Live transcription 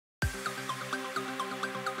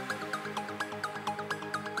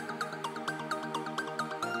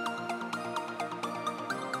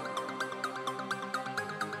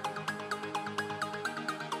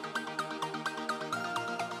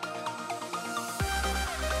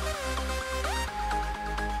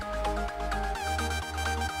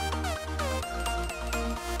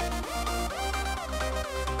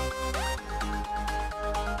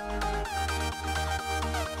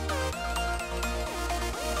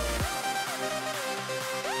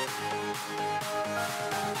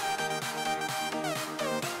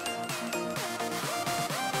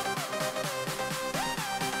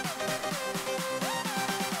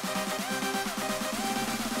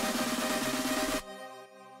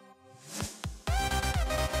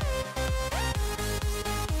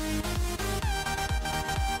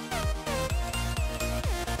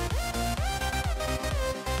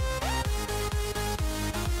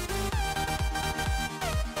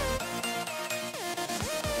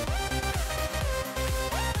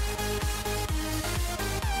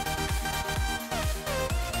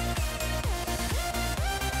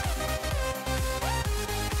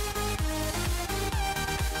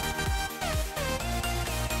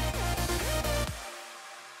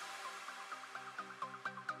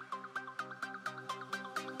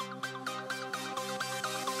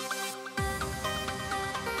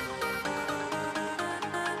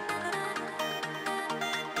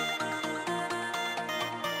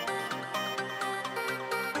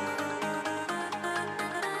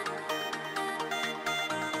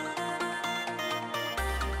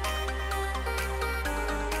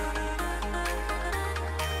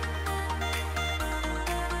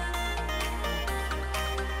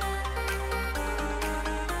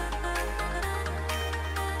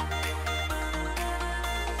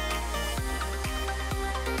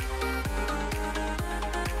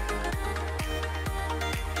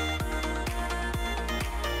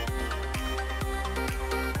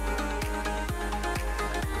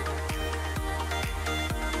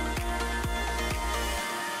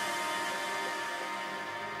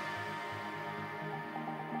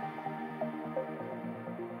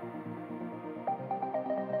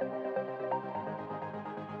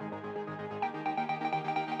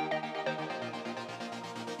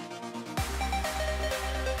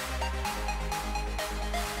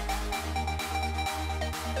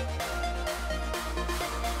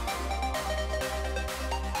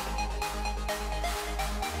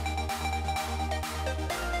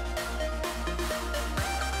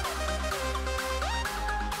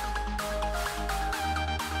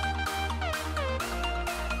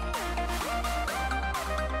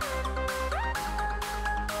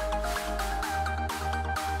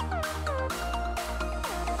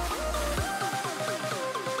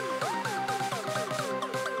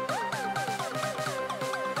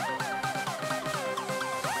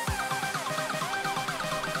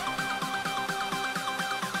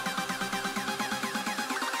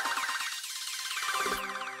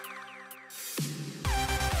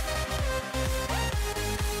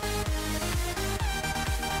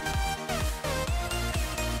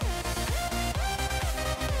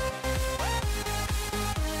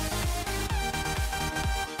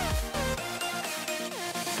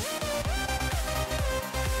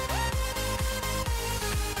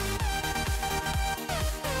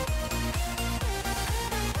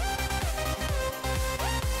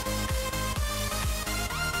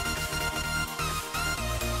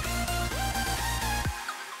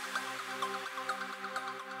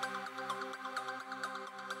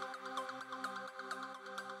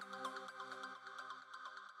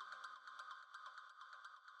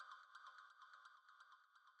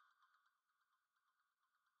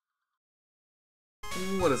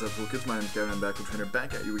What is up, cool kids? My name's Gavin. I'm back with Trainer,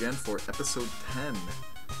 back at you again for episode 10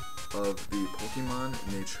 of the Pokemon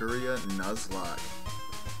Naturia Nuzlocke.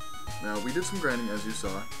 Now, we did some grinding, as you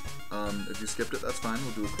saw. If you skipped it, that's fine.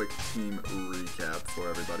 We'll do a quick team recap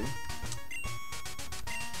for everybody.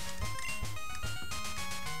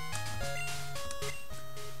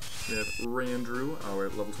 We have Randrew, our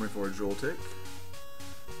level 24 Joltik.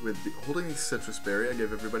 Holding the Citrus Berry, I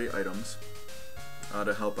gave everybody items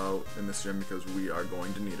to help out in this gym because we are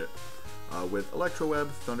going to need it. With Electro Web,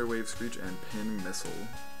 Thunder Wave, Screech, and Pin Missile.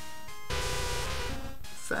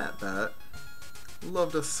 Fat Bat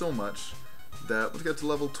loved us so much that once we got to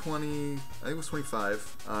level 20, I think it was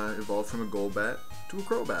 25, evolved from a Golbat to a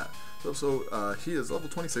Crobat. So he is level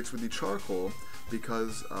 26 with the Charcoal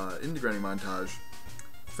because in the grinding montage,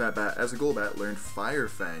 Fat Bat, as a Golbat, learned Fire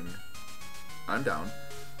Fang. I'm down.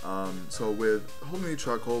 So with holding the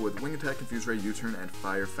Charcoal with Wing Attack, Confuse Ray, U-Turn, and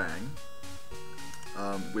Fire Fang,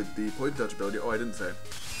 with the Poison Touch ability, oh I didn't say,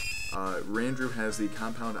 Randrew has the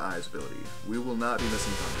Compound Eyes ability. We will not be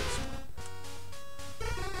missing Thunders.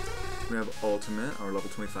 We have Ultimate, our level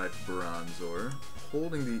 25 Bronzor,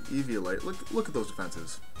 holding the Eviolite. Look at those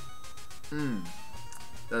defenses.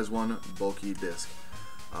 That is one bulky disc.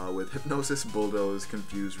 With Hypnosis, Bulldoze,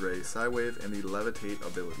 Confuse Ray, Psywave, and the Levitate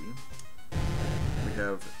ability. We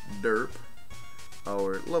have Derp,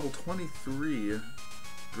 our level 23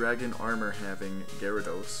 Dragon Armor having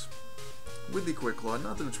Gyarados, with the Quick Claw.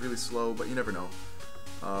 Not that it's really slow, but you never know.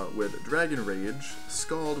 With Dragon Rage,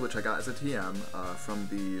 Scald, which I got as a TM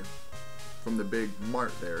from the big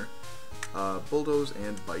mart there, Bulldoze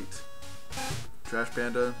and Bite. Trash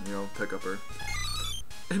Panda, you know, pick up her.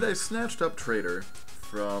 And I snatched up Trader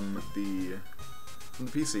from the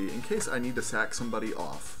PC in case I need to sack somebody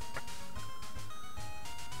off.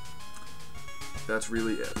 That's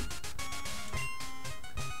really it.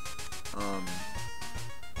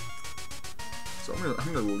 So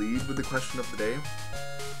I'm gonna lead with the question of the day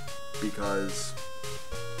because,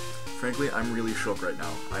 frankly, I'm really shook right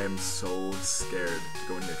now. I am so scared to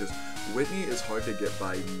go in here because Whitney is hard to get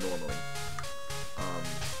by normally.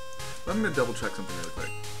 But I'm gonna double check something really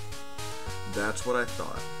quick. That's what I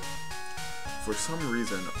thought. For some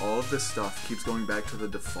reason, all of this stuff keeps going back to the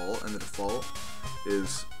default, and the default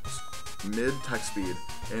is mid-tech speed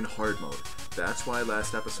in hard mode. That's why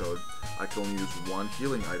last episode I could only use one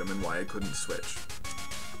healing item and why I couldn't switch.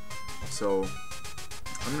 So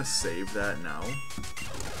I'm gonna save that now.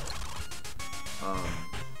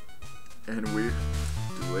 And we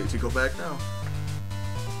too late to go back now.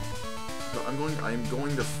 So I'm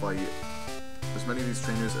going to fight as many of these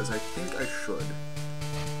trainers as I think I should.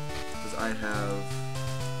 Because I have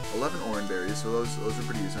 11 Oran Berries, so those are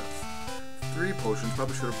pretty easy enough. 3 potions,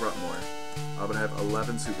 probably should have brought more, but I have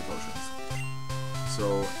 11 super potions.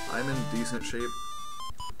 So I'm in decent shape.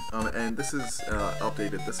 And this is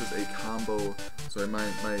updated. This is a combo. Sorry, my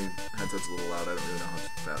headset's a little loud. I don't really know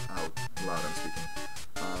how loud I'm speaking.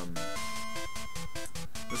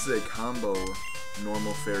 This is a combo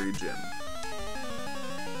normal fairy gym.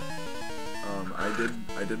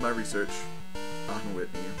 I did my research on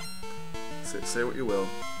Whitney. Say what you will,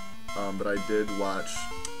 but I did watch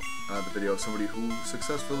the video of somebody who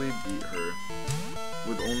successfully beat her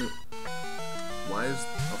with only... Why is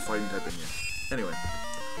a fighting type in here? Anyway,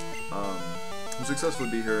 who successfully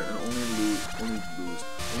beat her and only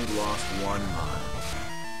lost one mod.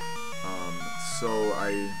 So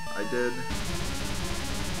I did...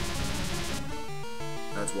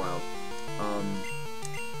 That's wild.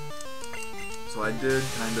 So I did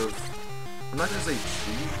kind of... I'm not gonna say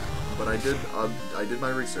cheat, but I did my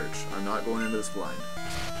research. I'm not going into this blind.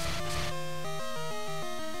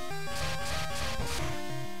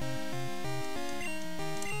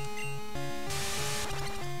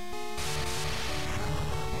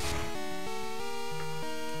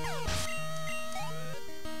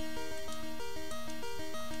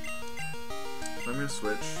 I'm gonna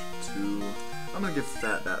switch to... I'm gonna give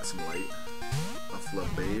Fat Bat some light. A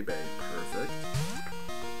Flabébé, perfect.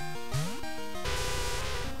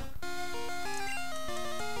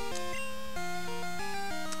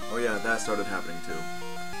 Oh yeah, that started happening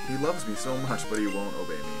too. He loves me so much, but he won't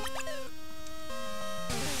obey me.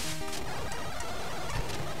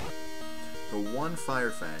 The one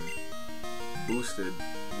Fire Fang boosted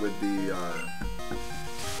with the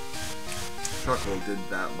Charcoal did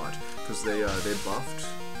that much because they buffed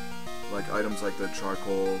like items like the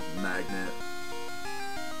Charcoal, Magnet,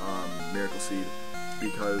 Miracle Seed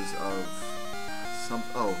because of some.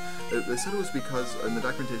 Oh, they said it was because in the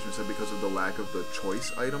documentation said because of the lack of the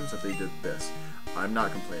choice items that they did this. I'm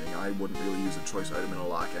not complaining. I wouldn't really use a choice item in a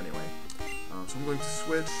lock anyway. So I'm going to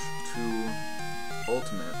switch to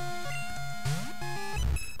Ultimate.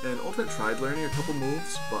 And Ultimate tried learning a couple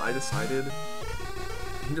moves, but I decided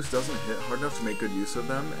he just doesn't hit hard enough to make good use of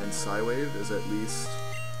them, and Psywave is at least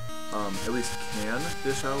can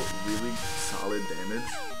dish out really solid damage.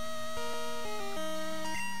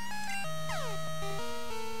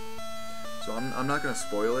 So I'm not going to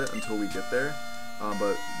spoil it until we get there,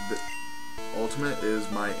 but the Ultimate is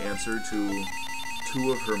my answer to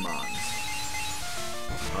 2 of her mons.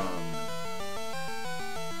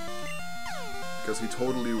 Because he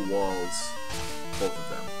totally walls both of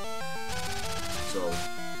them. So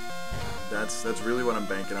that's really what I'm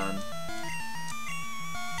banking on.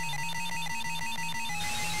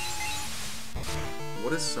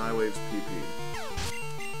 What is Psywave's PP?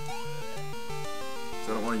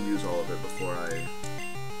 So I don't want to use all of it before I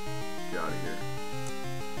get out of here.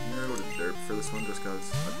 I'm gonna go to Derp for this one just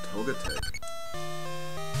because a Togetic.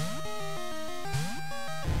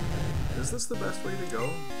 Is this the best way to go?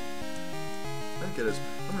 I think it is.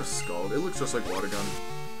 I'm gonna Scald. It looks just like Water Gun.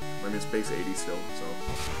 I mean, it's base 80 still, so.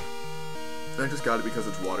 I just got it because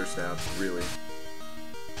it's Water Stab, really.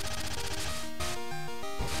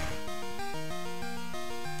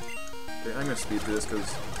 Okay, I'm gonna speed through this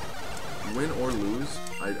because win or lose,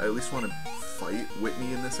 I at least want to fight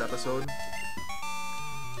Whitney in this episode.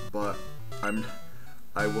 But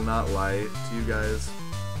I will not lie to you guys.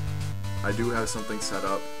 I do have something set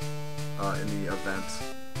up in the event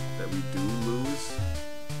that we do lose.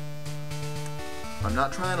 I'm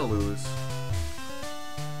not trying to lose.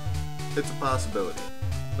 It's a possibility.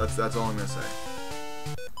 That's all I'm gonna say.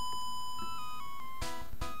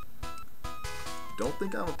 Don't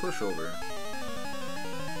think I'm a pushover.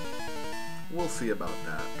 We'll see about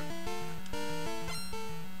that.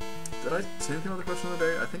 Did I say anything about the question of the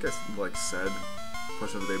day? I think I said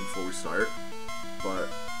question of the day before we start, but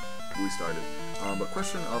we started. But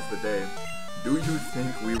question of the day: do you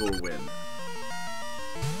think we will win?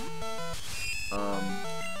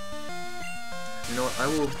 You know what?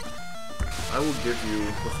 I will give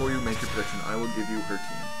you, before you make your prediction, I will give you her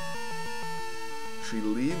team. She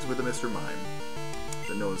leads with a Mr. Mime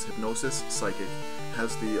that knows Hypnosis, Psychic,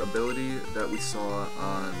 has the ability that we saw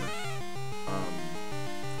on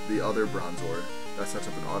the other Bronzor that sets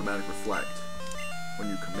up an automatic Reflect when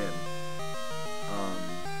you come in.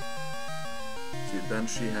 See, then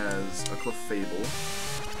she has a Clefable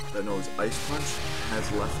that knows Ice Punch,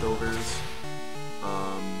 has Leftovers,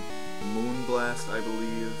 Moonblast, I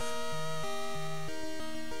believe,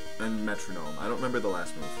 and Metronome. I don't remember the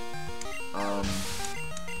last move.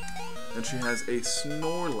 And she has a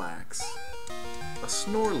Snorlax. A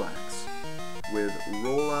Snorlax with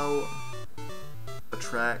Rollout,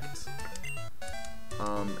 Attract,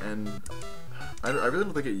 and I really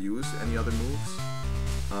don't think it used any other moves.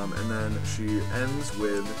 And then she ends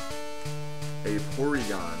with a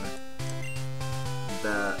Porygon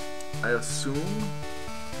that I assume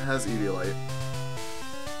has Eviolite,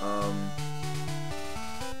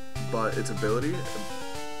 but its ability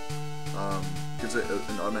gives it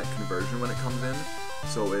an automatic conversion when it comes in,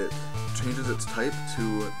 so it changes its type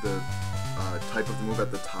to the type of the move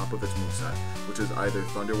at the top of its moveset, which is either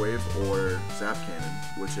Thunder Wave or Zap Cannon,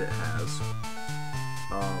 which it has.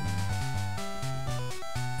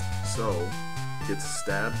 So it gets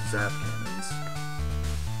Stab, Zap Cannons,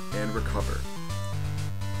 and Recover.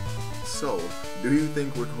 So, do you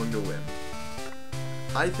think we're going to win?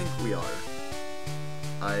 I think we are.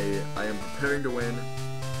 I am preparing to win.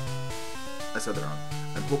 I said that wrong.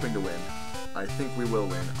 I'm hoping to win. I think we will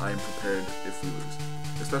win. I am prepared if we lose.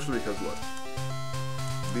 Especially because, look,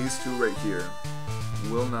 these two right here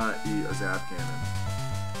will not eat a Zap Cannon.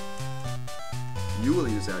 You will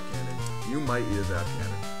eat a Zap Cannon. You might eat a Zap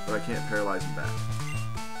Cannon, but I can't paralyze him back.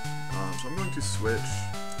 So I'm going to switch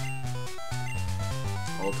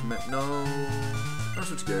Ultimate. No. I'm going to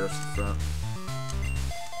switch Gyarados to the front.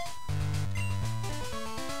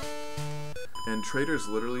 And Trader's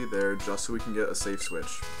literally there just so we can get a safe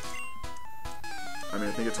switch. I mean,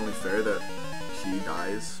 I think it's only fair that he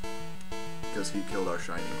dies because he killed our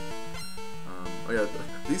shiny. Oh yeah,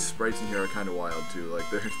 these sprites in here are kind of wild too. Like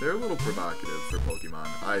they're a little provocative for Pokemon,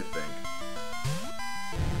 I think.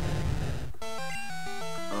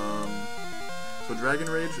 So Dragon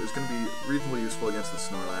Rage is going to be reasonably useful against the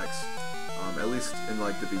Snorlax, at least in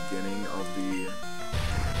like the beginning of the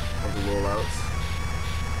rollouts.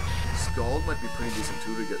 Scald might be pretty decent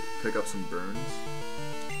too to pick up some burns.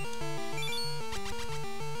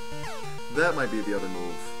 That might be the other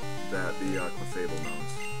move that the Clefable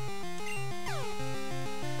knows.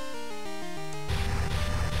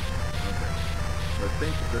 Okay, so I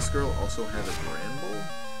think this girl also has a Granbull,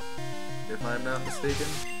 if I'm not mistaken.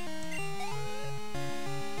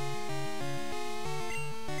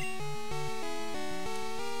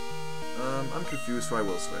 I'm confused, so I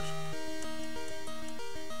will switch.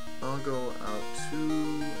 I'll go out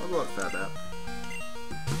Fat Bat.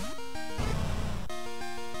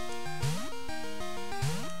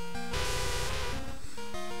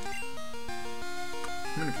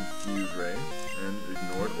 I'm gonna confuse Ray and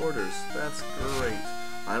ignored orders. That's great.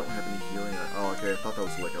 I don't have any healing. Oh, okay. I thought that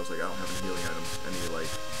was Lick. I was like, I don't have any healing items. Any like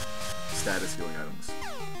status healing items.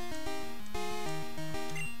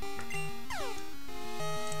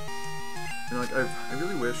 You know, like I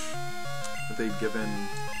really wish that they'd given.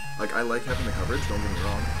 Like, I like having the coverage. Don't get me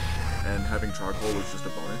wrong, and having charcoal was just a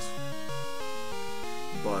bonus.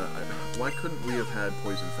 But why couldn't we have had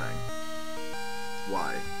Poison Fang?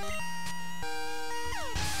 Why?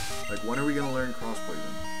 Like, when are we gonna learn Cross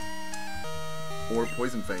Poison? Or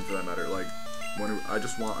Poison Fang, for that matter. Like, I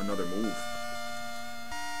just want another move.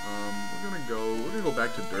 We're gonna go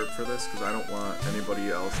back to Derp for this, because I don't want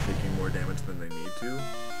anybody else taking more damage than they need to.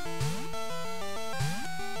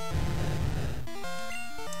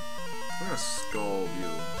 We're gonna Scald you.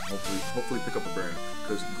 Hopefully pick up a burn.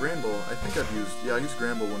 Because Granbull, I think I used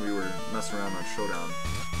Granbull when we were messing around on Showdown.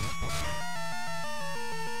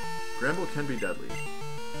 Granbull can be deadly.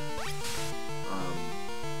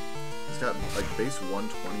 It's got like base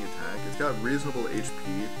 120 attack. It's got reasonable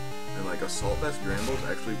HP, and like Assault Vest Granbull is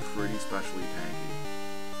actually pretty specially tanky.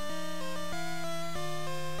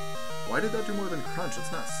 Why did that do more than Crunch?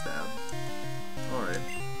 It's not Stab. Alright.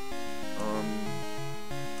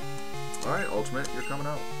 Alright, Ultimate, you're coming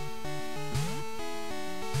out.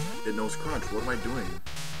 It knows Crunch. What am I doing?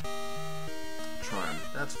 Charm.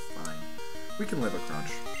 That's fine. We can live a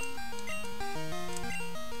Crunch.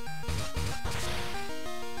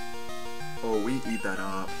 Oh, we eat that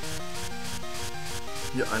up.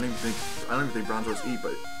 Yeah, I don't even think Bronzos eat,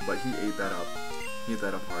 but he ate that up. He ate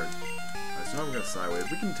that up hard. Alright, so now we're gonna Psywave.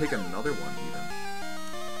 We can take another one even.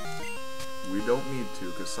 We don't need to,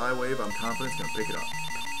 because Psywave, I'm confident, is gonna pick it up.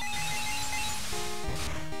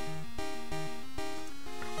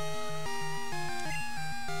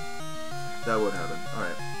 That would happen.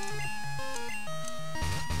 Alright.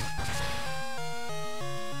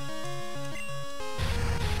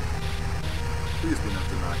 Please be enough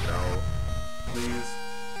to knock it out. Please.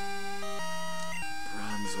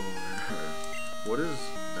 Bronzor. What is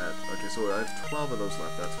that? Okay, so I have 12 of those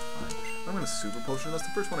left. That's fine. I'm gonna Super Potion. That's the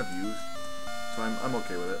first one I've used. So I'm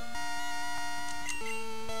okay with it.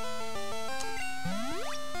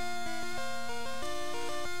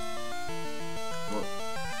 Well,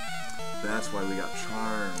 that's why we got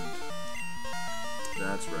Charmed.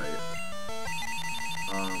 That's right.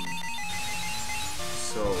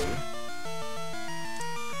 So...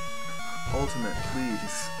 Ultimate,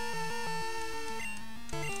 please.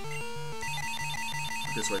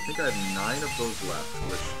 Okay, so I think I have 9 of those left,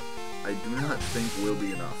 which I do not think will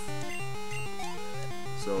be enough.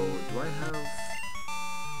 So, do I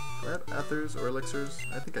have ethers or elixirs?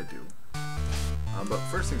 I think I do. But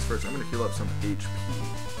first things first, I'm going to heal up some HP.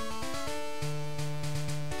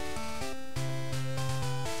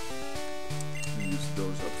 Use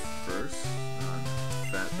those up first on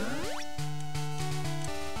Fat Bat.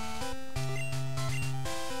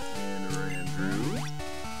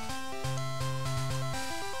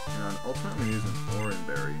 Ultimate, I'm going to use an Oran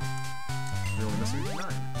Berry. We're only missing 9.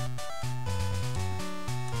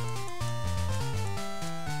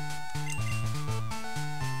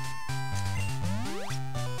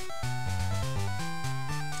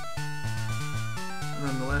 And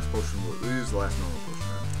then the last potion, we'll use the last normal potion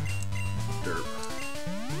then. Derp.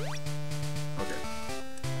 Okay.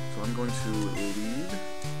 So I'm going to lead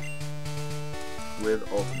with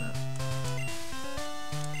Ultimate.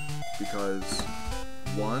 Because...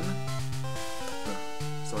 1,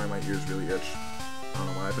 sorry, my ears really itch. I don't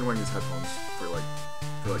know why. I've been wearing these headphones for like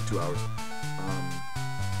 2 hours.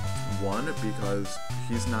 1, because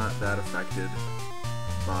he's not that affected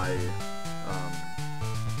by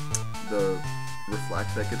the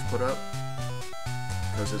reflect that gets put up,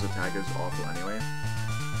 because his attack is awful anyway.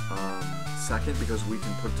 2nd, because we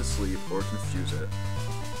can put to sleep or confuse it,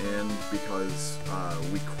 and because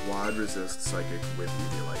we quad resist Psychic with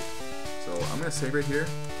UV Light. So I'm going to save right here.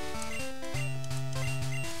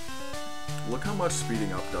 Look how much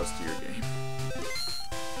speeding up does to your game.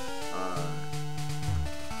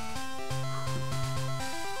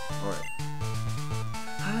 Alright.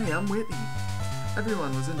 Hi, I'm Whitney.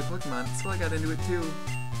 Everyone was into Pokemon, so I got into it too.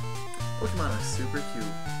 Pokemon are super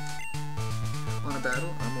cute. Want a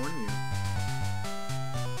battle? I'm on you.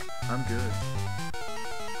 I'm good.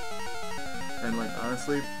 And like,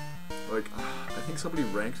 honestly, like, I think somebody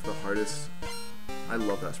ranked the hardest. I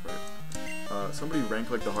love that sprite. Somebody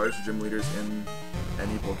ranked like the hardest gym leaders in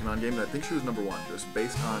any Pokemon game. I think she was number 1, just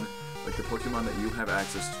based on like the Pokemon that you have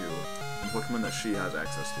access to and Pokemon that she has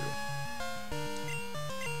access to.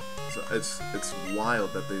 So it's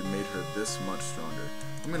wild that they made her this much stronger.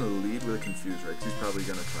 I'm gonna lead with a Confuse Ray, because he's probably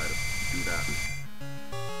gonna try to do that.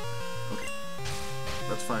 Okay,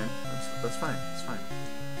 that's fine. That's fine. It's fine.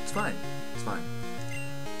 It's fine. It's fine.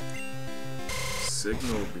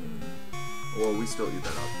 Signal Beam. Well, we still eat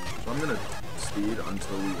that up. So I'm gonna speed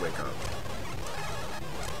until we wake up.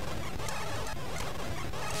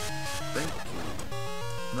 Thank you.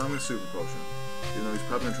 Now I'm gonna Super Potion. Even though he's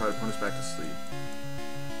probably gonna try to put us back to sleep.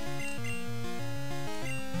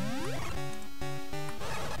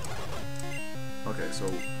 Okay, so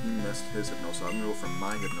he missed his Hypnosis. I'm gonna go for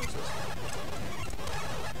my Hypnosis.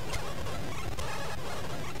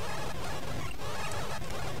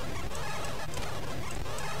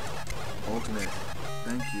 Ultimate.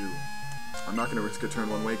 Thank you. I'm not gonna risk a turn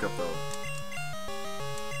 1 wake up though.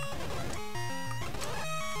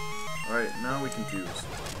 Alright, now we Confuse.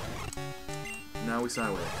 Now we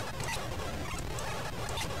Psywave.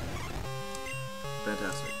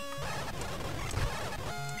 Fantastic.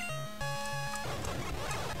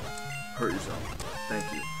 Hurt yourself. Thank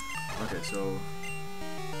you. Okay, so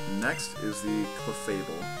next is the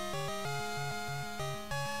Clefable.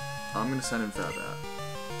 I'm gonna send in Fabat.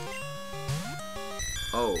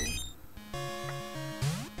 Oh.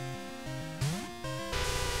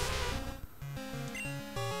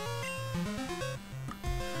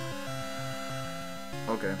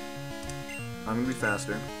 Okay. I'm gonna be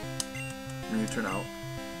faster when you turn out.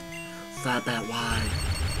 Fabat, why?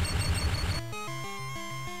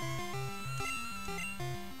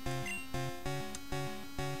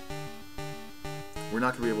 We're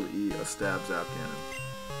not gonna be able to eat a Stab Zap Cannon.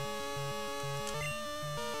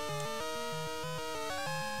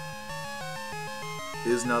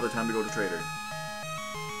 Is now the time to go to Trader.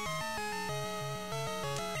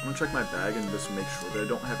 I'm gonna check my bag and just make sure that I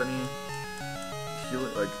don't have any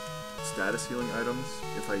healing, like status healing items.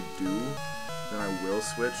 If I do, then I will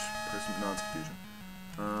switch. No, it's confusion.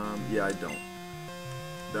 Yeah, I don't.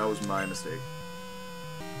 That was my mistake.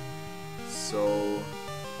 So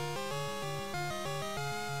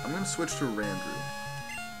I'm gonna switch to Randrew.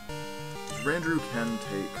 Randrew can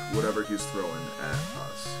take whatever he's throwing at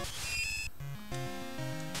us.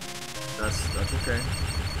 That's okay.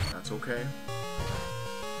 That's okay.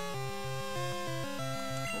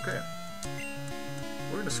 Okay.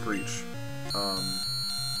 We're gonna Screech.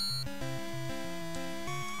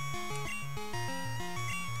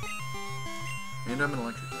 And I'm an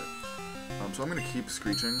electric type. So I'm gonna keep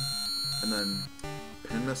Screeching, and then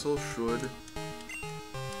Pin Missile should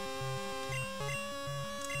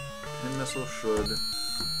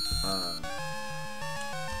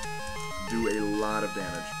do a lot of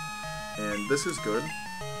damage. And this is good.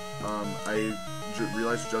 I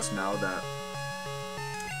realized just now that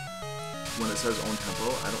when it says own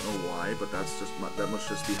tempo, I don't know why, but that must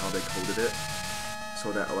just be how they coded it,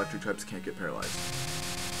 so that electric types can't get paralyzed.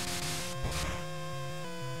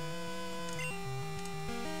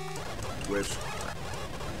 Which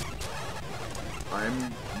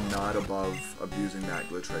I'm not above abusing that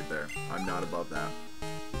glitch right there. I'm not above that.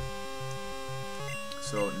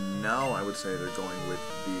 So now I would say they're going with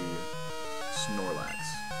the Snorlax.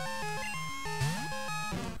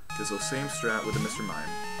 Okay, so same strat with the Mr. Mime.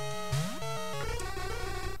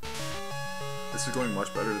 This is going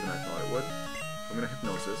much better than I thought it would. I'm gonna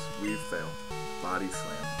Hypnosis. We fail. Body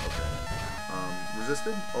Slam. Okay.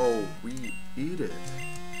 Resisted? Oh, we eat it.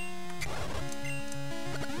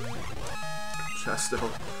 Chesto.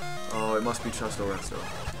 Oh, it must be Chesto Resto.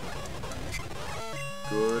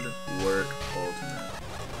 Good work, Ultimate.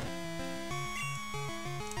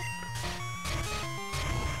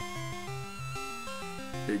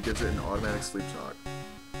 It gives it an automatic Sleep Talk.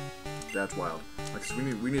 That's wild. Like, so we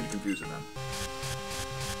need to confuse it then.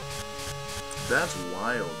 That's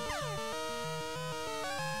wild.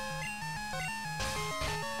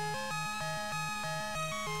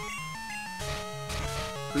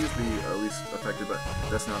 Please be at least affected by.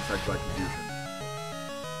 That's not affected by confusion.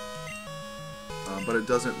 But it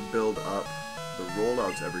doesn't build up the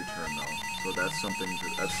rollouts every turn though. So that's something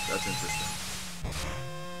that's interesting.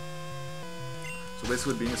 So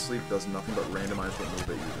basically, being asleep does nothing but randomize what move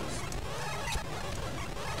it uses.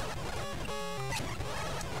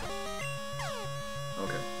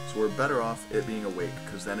 Okay, so we're better off it being awake,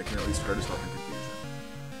 because then it can at least hurt itself in confusion.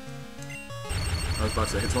 I was about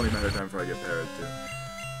to say, it's only a matter of time before I get parried too.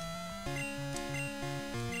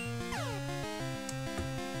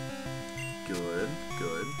 Good,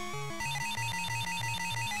 good.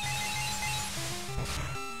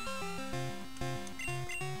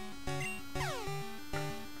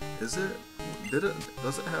 Is it?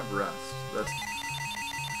 Does it have rest?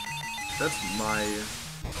 That's my...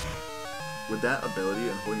 With that ability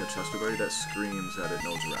and holding a chest ability, that screams that it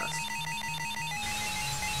knows rest.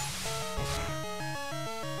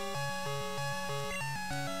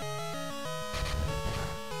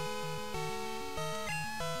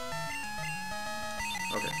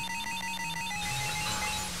 Okay.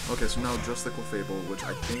 Okay, so now just the Clefable, which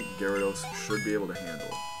I think Gyarados should be able to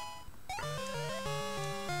handle.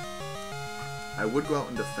 I would go out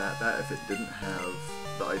and defat that if it didn't have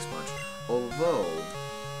the Ice Punch. Although,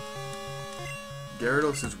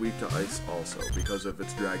 Gyarados is weak to Ice also because of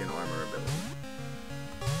its Dragon Armor ability.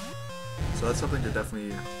 So that's something to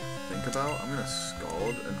definitely think about. I'm going to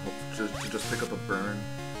Scald and hope to just pick up a Burn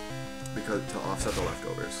because to offset the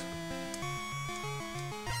leftovers.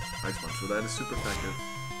 Ice Punch, so that is super effective.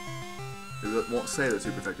 It won't say that it's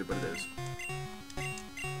super effective, but it is.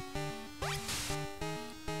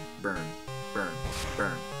 Burn, burn,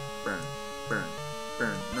 burn, burn, burn,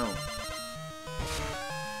 burn, no.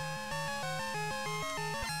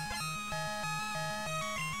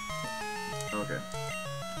 Okay.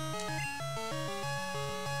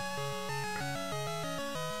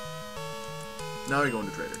 Now we go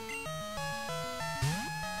into Trader.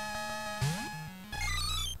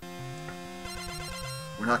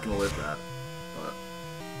 We're not gonna live that, but...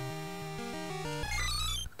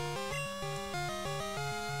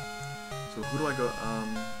 So who do I go,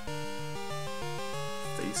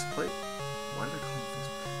 Faceplate? Why did I call him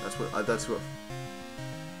Faceplate? That's what...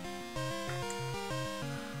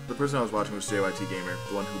 The person I was watching was JYT Gamer,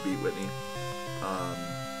 the one who beat Whitney.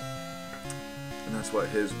 And that's what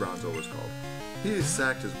his Bronzor was called. He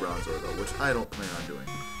sacked his Bronzor though, which I don't plan on doing.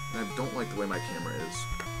 And I don't like the way my camera is.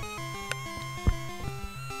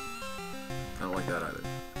 I don't like that either.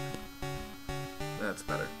 That's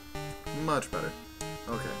better. Much better.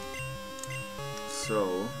 Okay.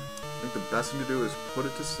 So, I think the best thing to do is put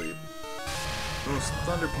it to sleep. Those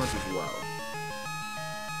Thunder Punch as well.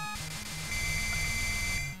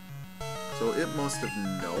 So it must have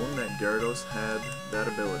known that Gyarados had that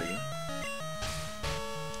ability.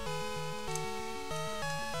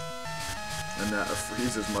 And that a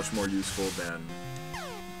Freeze is much more useful than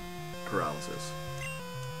Paralysis.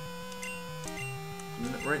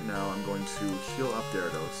 Right now, I'm going to heal up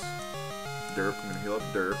Gyarados. Derp, I'm going to heal up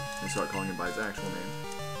Derp and start calling him by his actual name.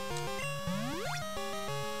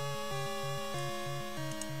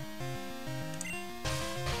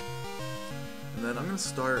 And then I'm going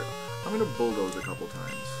to Bulldoze a couple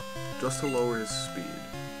times, just to lower his speed,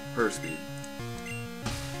 her speed.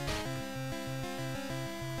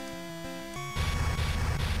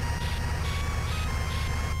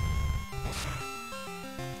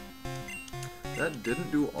 That didn't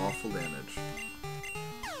do awful damage.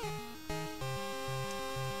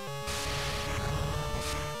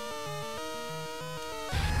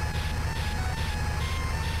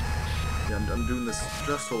 Yeah, I'm doing this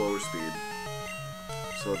just to lower speed,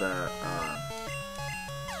 so that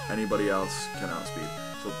anybody else can outspeed.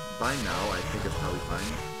 So by now, I think it's probably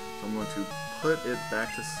fine. So I'm going to put it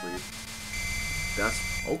back to sleep. That's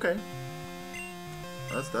okay.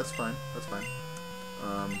 That's fine. That's fine.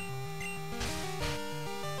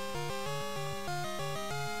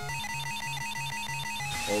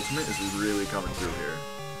 Ultimate is really coming through here.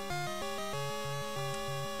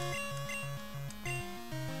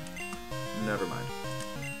 Never mind.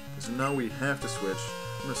 So now we have to switch.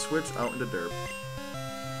 I'm going to switch out into Derp.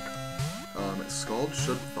 Scald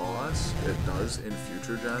should thaw us. It does in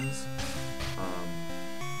future gens.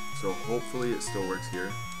 So hopefully it still works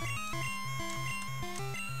here.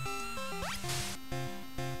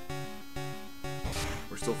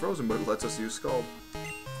 We're still frozen, but it lets us use Scald.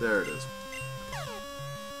 There it is.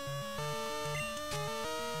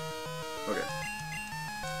 Okay.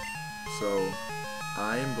 So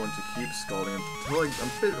I am going to keep scalding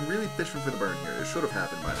until I'm really fishing for the burn here. It should have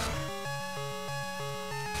happened by now.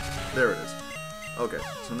 There it is. Okay,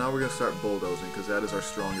 so now we're going to start bulldozing because that is our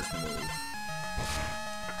strongest move.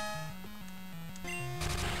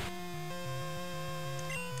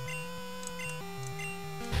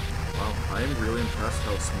 Wow, I am really impressed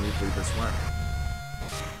how smoothly this went.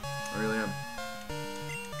 I really am.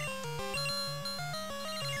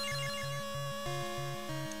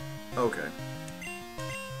 Okay.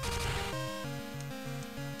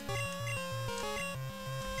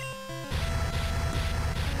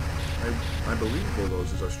 I believe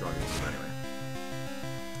Bulldoze is our strongest move anyway.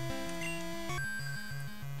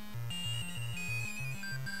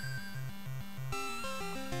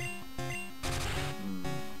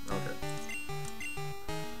 Okay.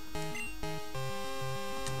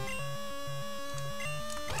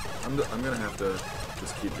 I'm gonna have to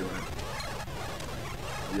just keep doing it.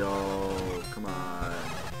 Yo, come on.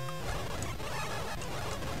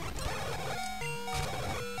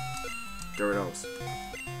 Gyarados.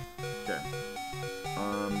 Okay.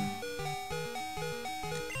 I'm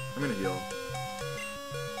gonna heal.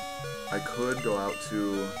 I could go out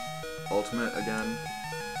to Ultimate again,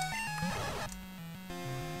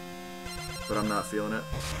 but I'm not feeling it.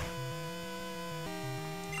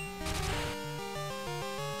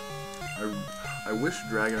 I wish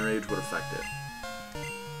Dragon Rage would affect it.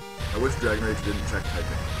 I wish Dragon Rage didn't check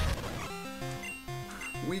typing.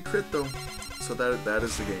 We crit though, so that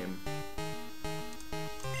is the game.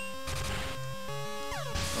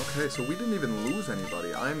 Okay, so we didn't even lose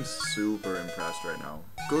anybody. I'm super impressed right now.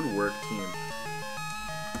 Good work, team.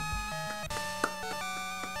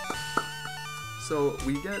 So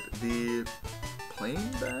we get the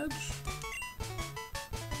plane badge?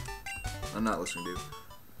 I'm not listening, dude.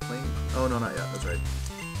 Plane? Oh no, not yet. That's right.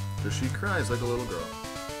 Cause she cries like a little girl.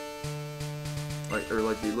 Like the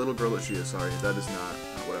little girl that she is. Sorry, that is not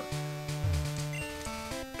whatever.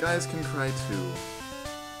 Guys can cry too.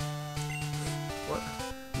 What?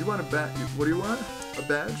 You want a badge? What do you want? A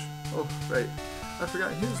badge? Oh, right. I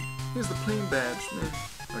forgot. Here's the plane badge.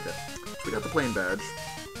 Okay. So we got the plane badge.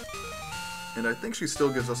 And I think she still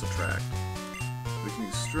gives us a track. We can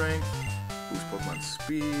use strength, boost Pokemon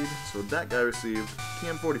speed. So that guy received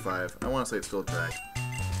TM45. I want to say it's still a track.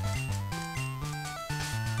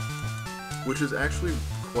 Which is actually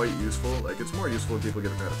quite useful. Like, it's more useful than people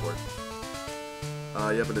give it credit for.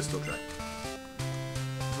 Yeah, but it's still track.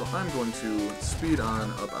 So I'm going to speed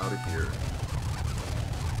on up out of here.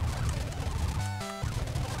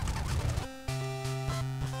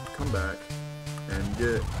 Come back and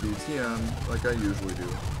get the TM like I usually do.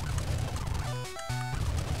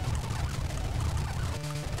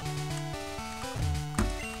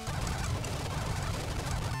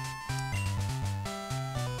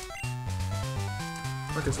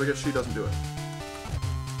 Okay, so I guess she doesn't do it.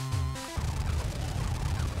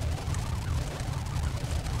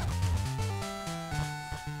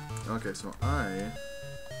 Okay, so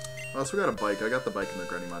oh, so we got a bike. I got the bike in the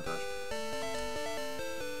grinding montage.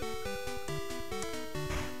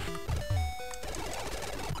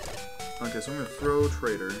 Okay, so I'm gonna throw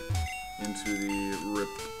Trader into the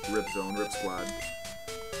rip zone, rip squad.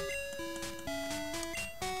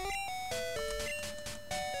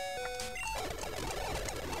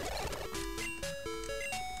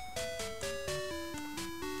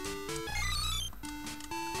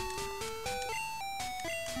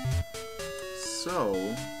 So,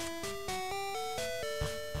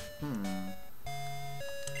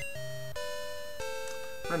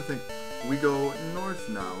 trying to think. We go north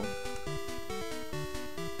now.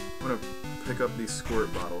 I'm gonna pick up the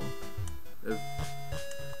squirt bottle.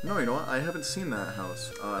 No, you know what? I haven't seen that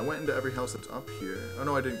house. I went into every house that's up here. Oh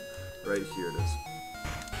no, I didn't. Right here it is.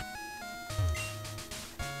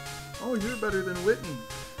 Oh, you're better than Whitney.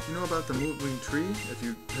 You know about the moving tree? If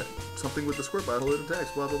you something with the squirt bottle, it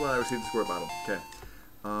attacks. Blah blah blah. I received the squirt bottle. Okay.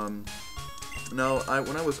 Now,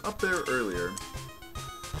 when I was up there earlier,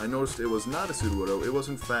 I noticed it was not a Sudowoodo. It was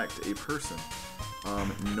in fact a person.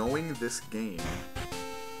 Knowing this game,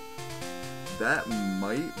 that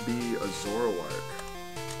might be a Zoroark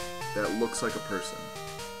that looks like a person.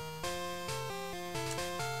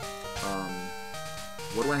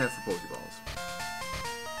 What do I have for Pokeballs?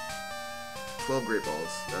 12 Great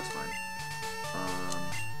Balls, that's fine.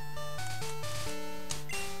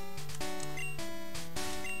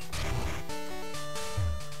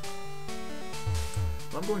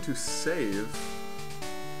 I'm going to save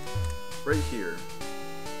right here.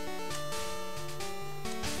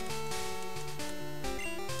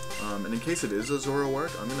 And in case it is a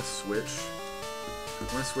Zoroark, I'm gonna switch. I'm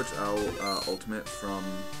gonna switch out Ultimate from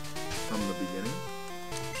the beginning,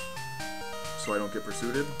 so I don't get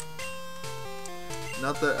pursued.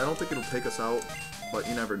 Not that I don't think it'll take us out, but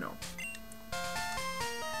you never know.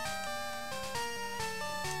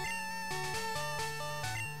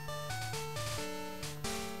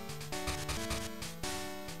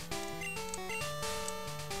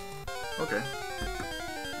 Okay.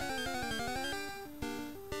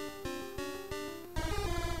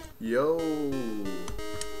 Yo,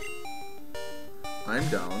 I'm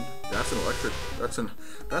down. That's an electric.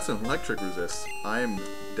 That's an electric resist. I'm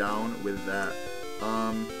down with that.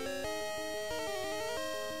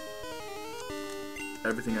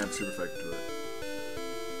 Everything adds super effect to it.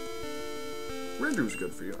 Rendru's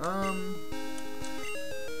good for you. I'm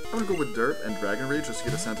gonna go with Derp and Dragon Rage just to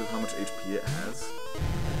get a sense of how much HP it has.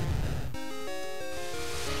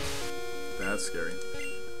 That's scary.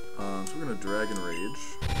 So we're gonna Dragon Rage.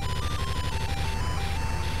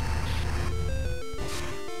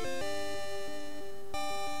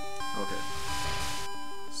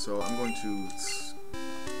 So I'm going to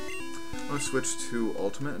switch to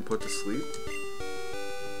ultimate and put to sleep.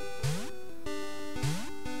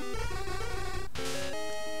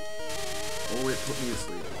 Oh, it put me to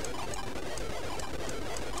sleep.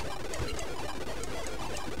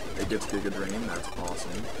 It gets Giga Drain, that's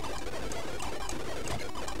awesome.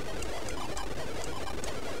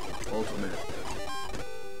 Ultimate.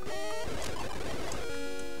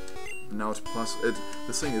 Now it's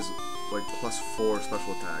this thing is like +4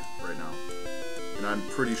 special attack right now. And I'm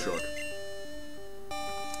pretty shook.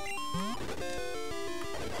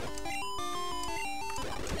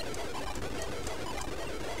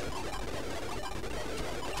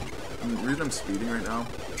 And the reason I'm speeding right now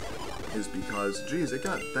is because, geez, it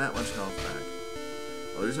got that much health back.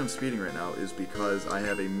 The reason I'm speeding right now is because I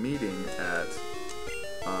have a meeting at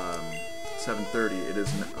 7:30. It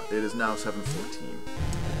is now 7:14.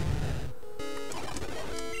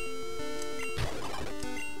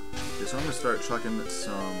 Okay, so I'm gonna start chucking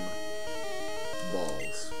some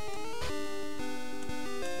balls.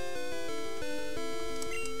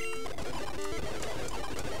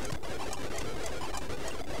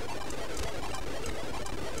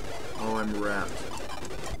 Oh, I'm wrapped.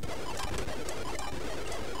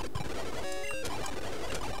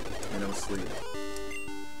 And I'm asleep.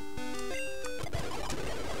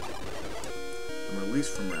 I'm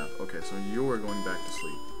released from wrap. Okay, so you're going back to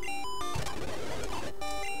sleep.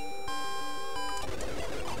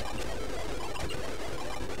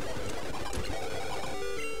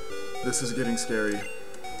 This is getting scary.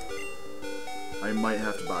 I might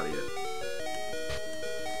have to body it.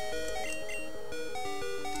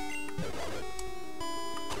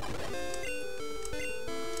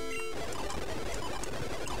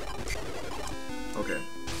 Okay.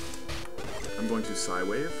 I'm going to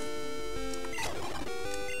Psywave.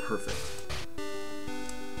 Perfect.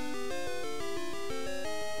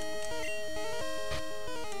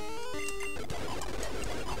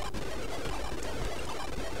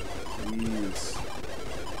 Please.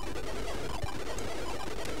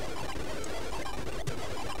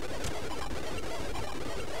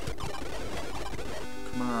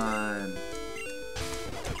 Come on.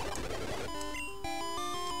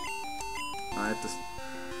 I have to...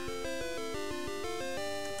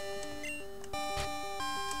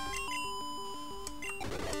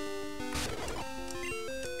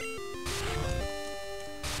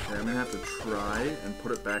 Okay, I'm gonna have to try and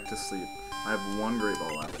put it back to sleep. I have one Great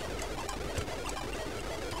Ball left.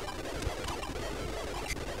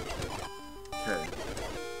 Okay.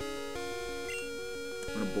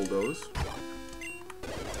 I'm gonna Bulldoze.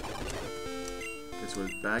 Okay, so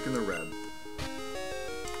we're back in the red.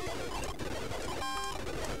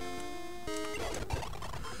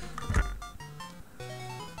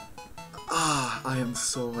 I am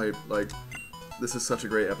so hyped. Like, this is such a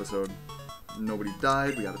great episode. Nobody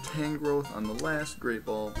died, we got a Tangrowth on the last Great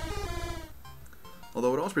Ball.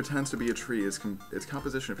 Although it almost pretends to be a tree, its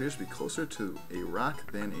composition appears to be closer to a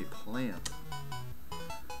rock than a plant.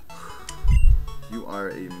 You are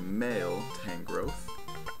a male Tangrowth.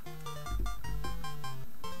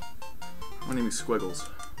 I'm gonna name you Squiggles.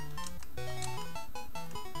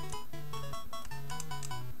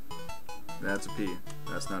 That's a P.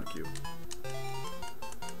 That's not a Q.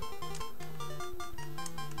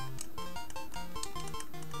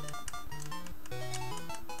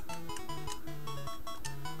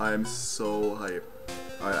 I'm so hyped.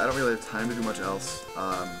 Alright, I don't really have time to do much else.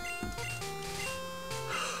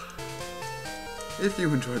 If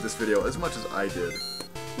you enjoyed this video as much as I did,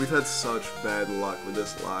 we've had such bad luck with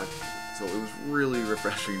this lock, so it was really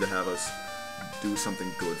refreshing to have us do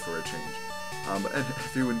something good for a change. And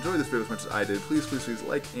if you enjoyed this video as much as I did, please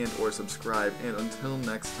like and or subscribe, and until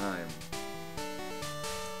next time,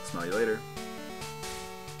 smell you later.